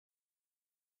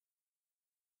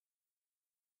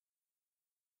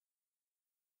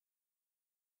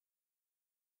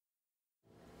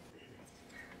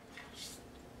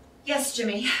Yes,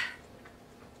 Jimmy.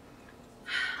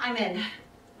 I'm in.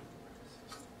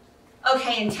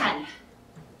 Okay, in 10.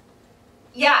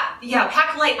 Yeah,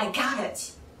 pack light, I got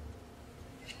it.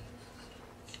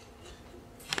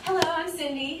 Hello, I'm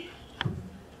Cindy.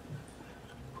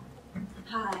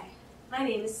 Hi, my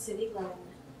name is Cindy Glenn.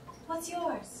 What's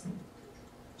yours?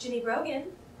 Jimmy Brogan.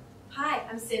 Hi,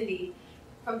 I'm Cindy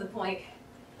from The Point.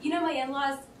 You know my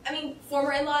in-laws,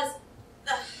 former in-laws.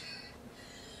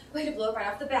 Way to blow it right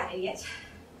off the bat, idiot.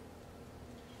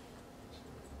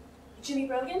 Jimmy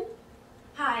Brogan.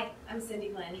 Hi, I'm Cindy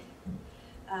Glenn.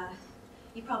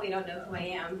 You probably don't know who I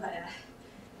am, but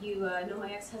you know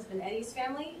my ex-husband Eddie's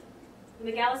family?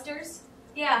 The McAllisters?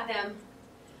 Yeah, them.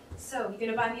 So, you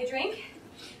gonna buy me a drink?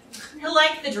 He'll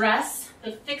like the dress,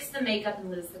 but fix the makeup and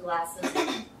lose the glasses.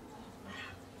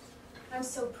 I'm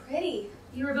so pretty.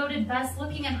 You were voted best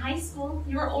looking in high school.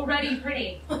 You were already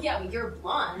pretty. Well, yeah, well, you're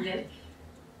blonde. And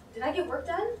did I get work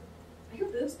done? Are your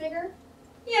boobs bigger?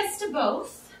 Yes, to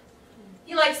both.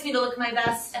 He likes me to look my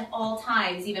best at all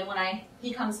times, even when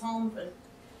he comes home from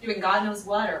doing God knows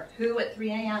what or who at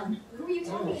 3 a.m. Who are you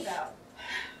talking about?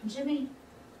 Jimmy.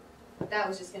 That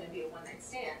was just going to be a one-night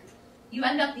stand. You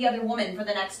end up the other woman for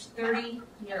the next 30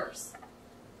 years.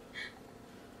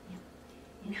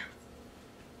 You know,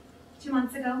 2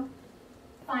 months ago,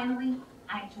 finally,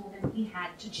 I told him he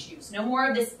had to choose. No more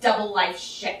of this double life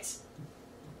shit.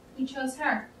 He chose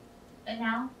her. But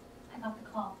now, I got the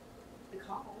call. The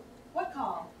call? What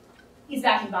call? He's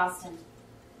back in Boston.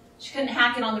 She couldn't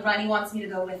hack it on the run. He wants me to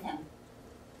go with him.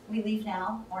 We leave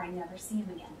now, or I never see him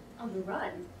again. On the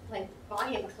run? Like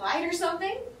Bonnie and Clyde or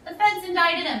something? The feds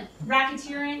indicted him.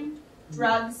 Racketeering,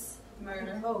 drugs,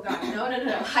 murder. Oh, God. No.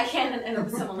 I can't end up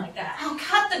with someone like that. Oh,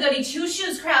 cut the goody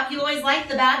two-shoes crap. You always liked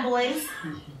the bad boys.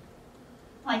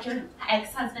 Like your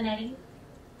ex-husband, Eddie.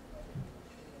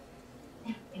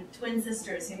 Yeah, twin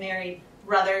sisters who married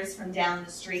brothers from down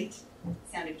the street.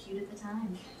 Sounded cute at the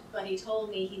time. But he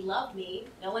told me he loved me.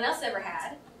 No one else ever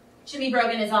had. Jimmy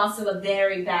Brogan is also a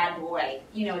very bad boy.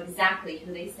 You know exactly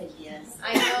who they say he is.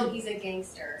 I know he's a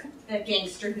gangster. The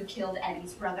gangster who killed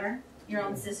Eddie's brother, your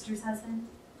own sister's husband.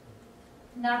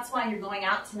 And that's why you're going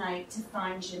out tonight, to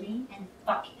find Jimmy and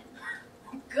fuck him.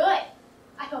 Good.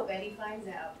 I hope Eddie finds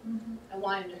out. Mm-hmm. I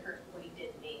want him to hurt what he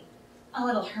did to me. Oh,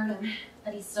 it'll hurt him,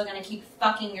 but he's still gonna keep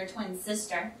fucking your twin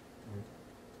sister.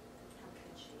 How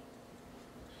could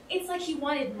she? It's like he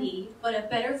wanted me, but a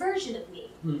better version of me.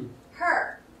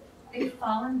 Her. They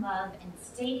fall in love and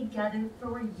stay together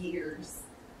for years.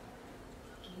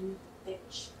 Fucking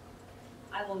bitch.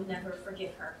 I will never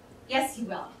forgive her. Yes, you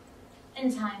will.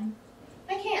 In time.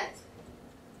 I can't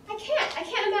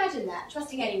imagine that.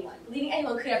 Trusting anyone. Believing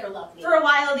anyone could ever love me. For a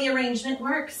while, the arrangement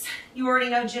works. You already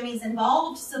know Jimmy's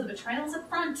involved, so the betrayal's up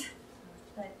front.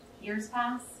 But years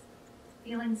pass.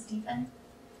 Feelings deepen.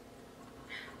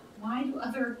 Why do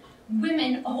other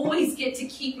women always get to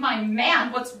keep my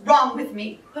man? What's wrong with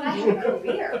me? But I had a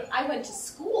career. I went to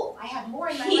school. I had more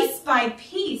in my life. Piece by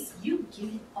piece, you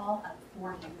give it all up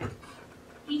for him.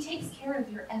 He takes care of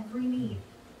your every need.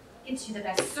 Gets you the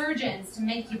best surgeons to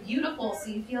make you beautiful so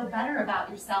you feel better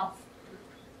about yourself.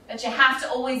 But you have to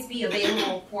always be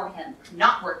available for him.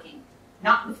 Not working.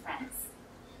 Not with friends.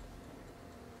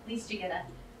 At least you get a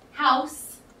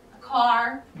house, a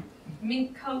car,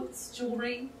 mink coats,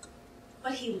 jewelry.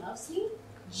 But he loves me?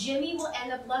 Jimmy will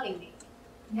end up loving me.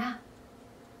 Yeah.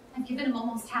 I've given him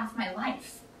almost half my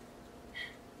life.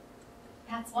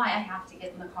 That's why I have to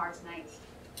get in the car tonight.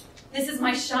 This is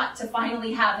my shot to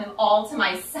finally have him all to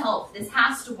myself. This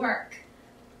has to work.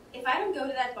 If I don't go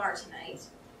to that bar tonight,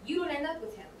 you don't end up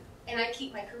with him, and I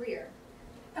keep my career.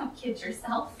 Don't kid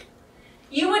yourself.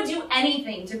 You would do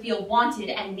anything to feel wanted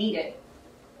and needed.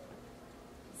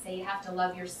 You say you have to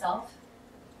love yourself?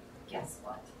 Guess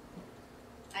what?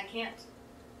 I can't.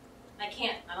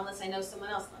 Not unless I know someone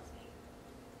else loves me.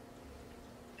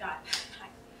 God,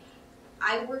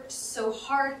 I worked so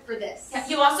hard for this. Yeah,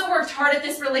 you also worked hard at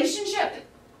this relationship.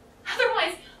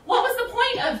 Otherwise, what was the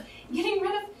point of getting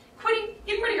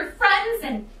rid of your friends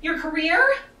and your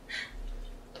career?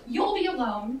 You'll be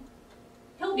alone.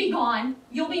 He'll be gone.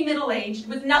 You'll be middle-aged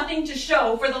with nothing to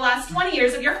show for the last 20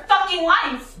 years of your fucking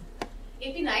life.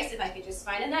 It'd be nice if I could just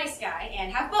find a nice guy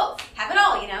and have both. Have it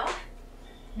all, you know?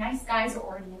 Nice guys are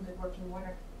already in good working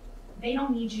order. They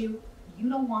don't need you. You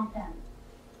don't want them.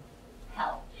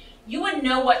 Hell, you wouldn't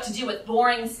know what to do with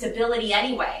boring stability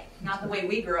anyway. Not the way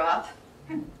we grew up.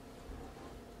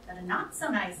 But a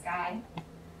not-so-nice guy,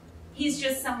 he's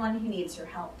just someone who needs your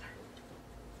help.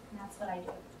 And that's what I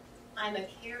do. I'm a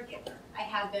caregiver. I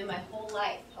have been my whole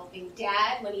life, helping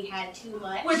Dad when he had too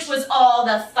much. Which was all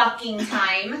the fucking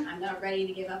time. I'm not ready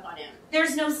to give up on him.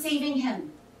 There's no saving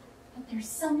him. But there's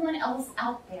someone else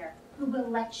out there who will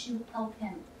let you help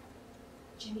him.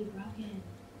 Jimmy Brogan.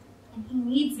 And he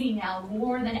needs me now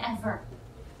more than ever.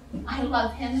 I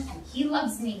love him and he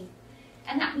loves me.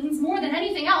 And that means more than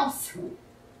anything else.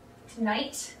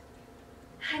 Tonight,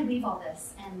 I leave all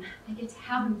this and I get to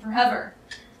have him forever.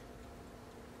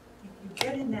 If you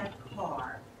get in that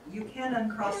car, you can't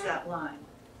uncross that line.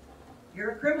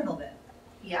 You're a criminal then.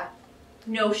 Yeah,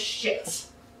 no shit.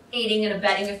 Aiding and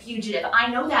abetting a fugitive. I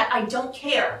know that. I don't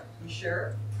care. You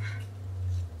sure?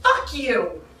 Fuck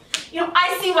you. You know,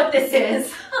 I see what this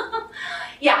is.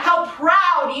 Yeah, how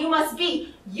proud you must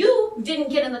be. You didn't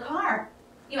get in the car.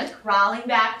 You went crawling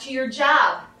back to your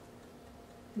job.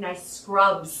 Nice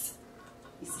scrubs.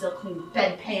 You still clean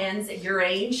bedpans at your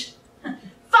age?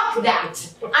 Fuck that.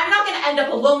 I'm not going to end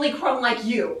up a lonely crone like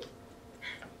you.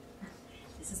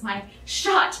 This is my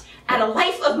shot at a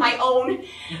life of my own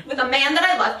with a man that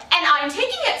I love, and I'm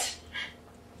taking it.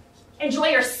 Enjoy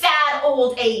your sad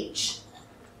old age.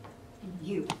 And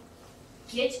you,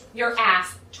 get your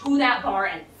ass to that bar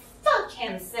and fuck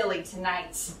him silly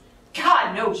tonight.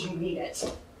 God knows you need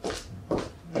it.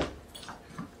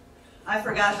 I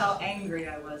forgot how angry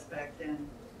I was back then.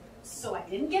 So I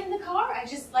didn't get in the car? I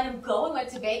just let him go and went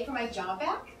to beg for my job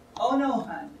back? Oh no,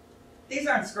 hon. These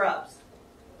aren't scrubs.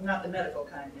 Not the medical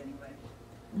kind, anyway.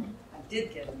 I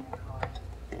did get in that car,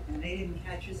 and they didn't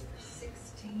catch us for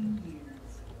 16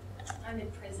 years. I'm in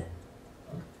prison.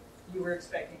 You were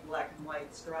expecting black and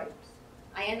white stripes?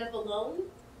 I end up alone?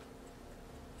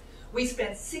 We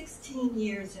spent 16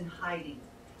 years in hiding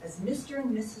as Mr.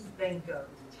 and Mrs. Benko,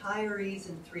 retirees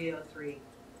in 303,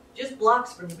 just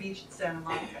blocks from the beach in Santa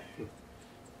Monica.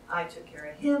 I took care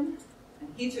of him, and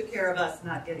he took care of us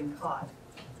not getting caught.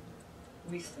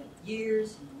 We spent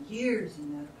years and years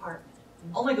in that apartment,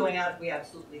 only going out if we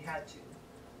absolutely had to,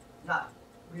 not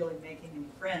really making any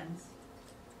friends,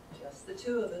 just the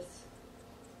two of us.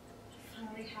 I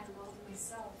finally had him all to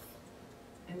myself.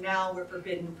 And now we're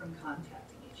forbidden from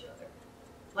contacting each other.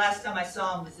 Last time I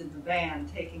saw him was in the van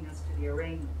taking us to the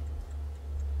arraignment.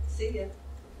 See ya.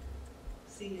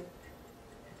 See ya.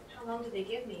 How long did they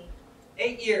give me?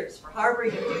 8 years for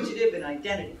harboring a fugitive and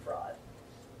identity fraud.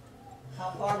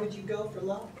 How far would you go for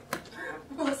love?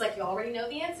 Looks like you already know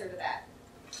the answer to that.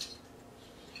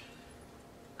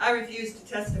 I refused to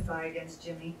testify against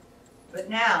Jimmy, but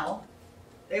now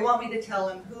they want me to tell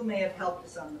him who may have helped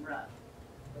us on the run.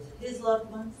 Was it his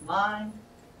loved ones, mine?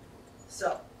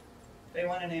 So, they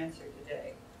want an answer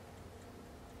today.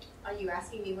 Are you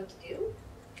asking me what to do?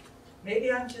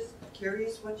 Maybe I'm just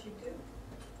curious what you do.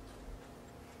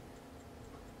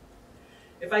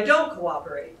 If I don't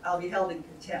cooperate, I'll be held in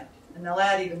contempt, and they'll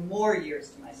add even more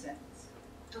years to my sentence.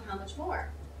 Oh, how much more?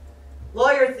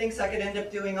 Lawyer thinks I could end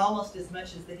up doing almost as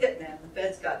much as the hitman the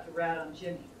feds got to rat on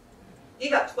Jimmy. He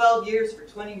got 12 years for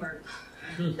 20 murders.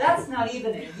 That's not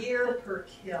even a year per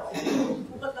kill.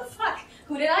 What the fuck?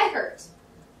 Who did I hurt?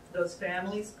 Those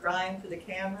families crying for the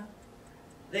camera,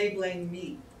 they blame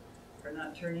me for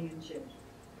not turning in Jimmy.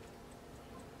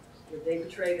 Did they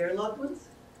betray their loved ones?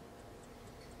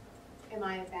 Am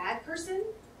I a bad person?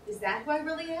 Is that who I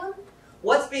really am?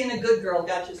 What's being a good girl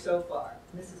got you so far,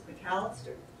 Mrs.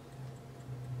 McAllister?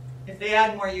 If they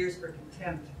add more years for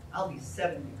contempt, I'll be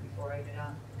 70 before I get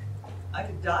out. I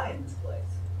could die in this place.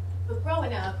 But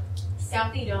growing up,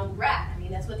 Southie don't rat. I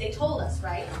mean, that's what they told us,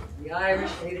 right? The Irish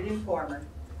hated informer.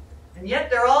 And yet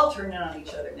they're all turning on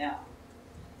each other now.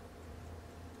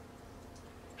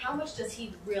 How much does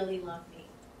he really love me?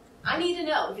 I need to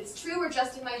know if it's true or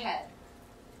just in my head.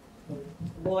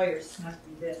 The lawyer snuck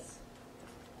me this.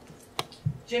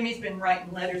 Jimmy's been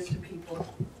writing letters to people.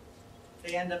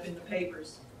 They end up in the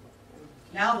papers.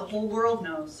 Now the whole world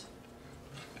knows.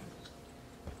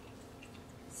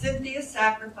 Cynthia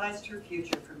sacrificed her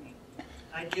future for me.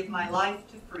 I'd give my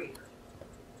life to free her.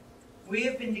 We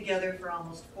have been together for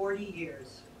almost 40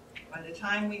 years. By the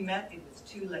time we met, it was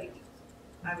too late.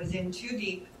 I was in too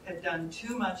deep, had done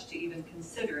too much to even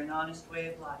consider an honest way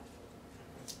of life.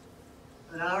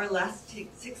 But our last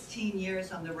 16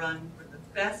 years on the run were the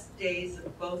best days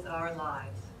of both our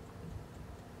lives.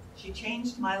 She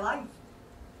changed my life.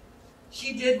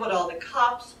 She did what all the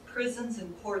cops, prisons,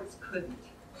 and courts couldn't.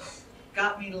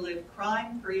 Got me to live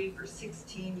crime-free for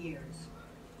 16 years.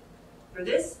 For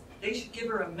this, they should give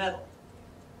her a medal.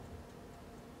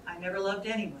 I never loved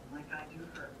anyone like I do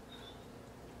her.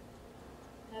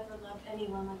 Never loved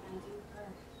anyone like I do her.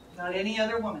 Not any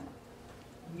other woman.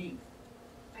 Me.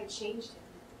 I changed him.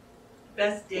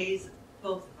 Best days of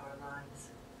both of our lives.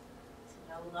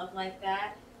 A love like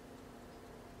that,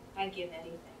 I'd give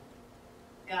anything.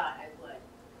 God, I would.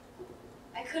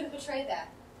 I couldn't betray that.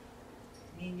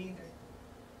 Me neither.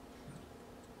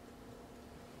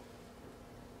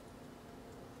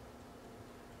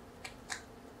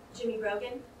 Jimmy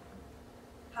Brogan?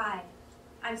 Hi,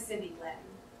 I'm Cindy Glenn.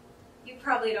 You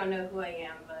probably don't know who I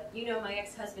am, but you know my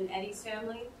ex-husband Eddie's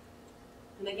family?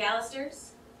 The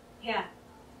McAllisters? Yeah,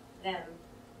 them.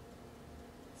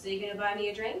 So you gonna buy me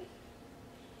a drink?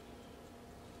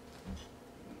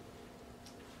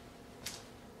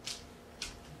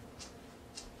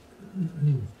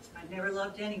 I never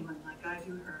loved anyone like I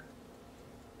do her.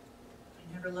 I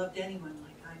never loved anyone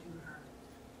like I do her.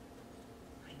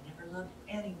 I never loved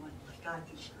anyone like I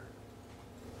do her.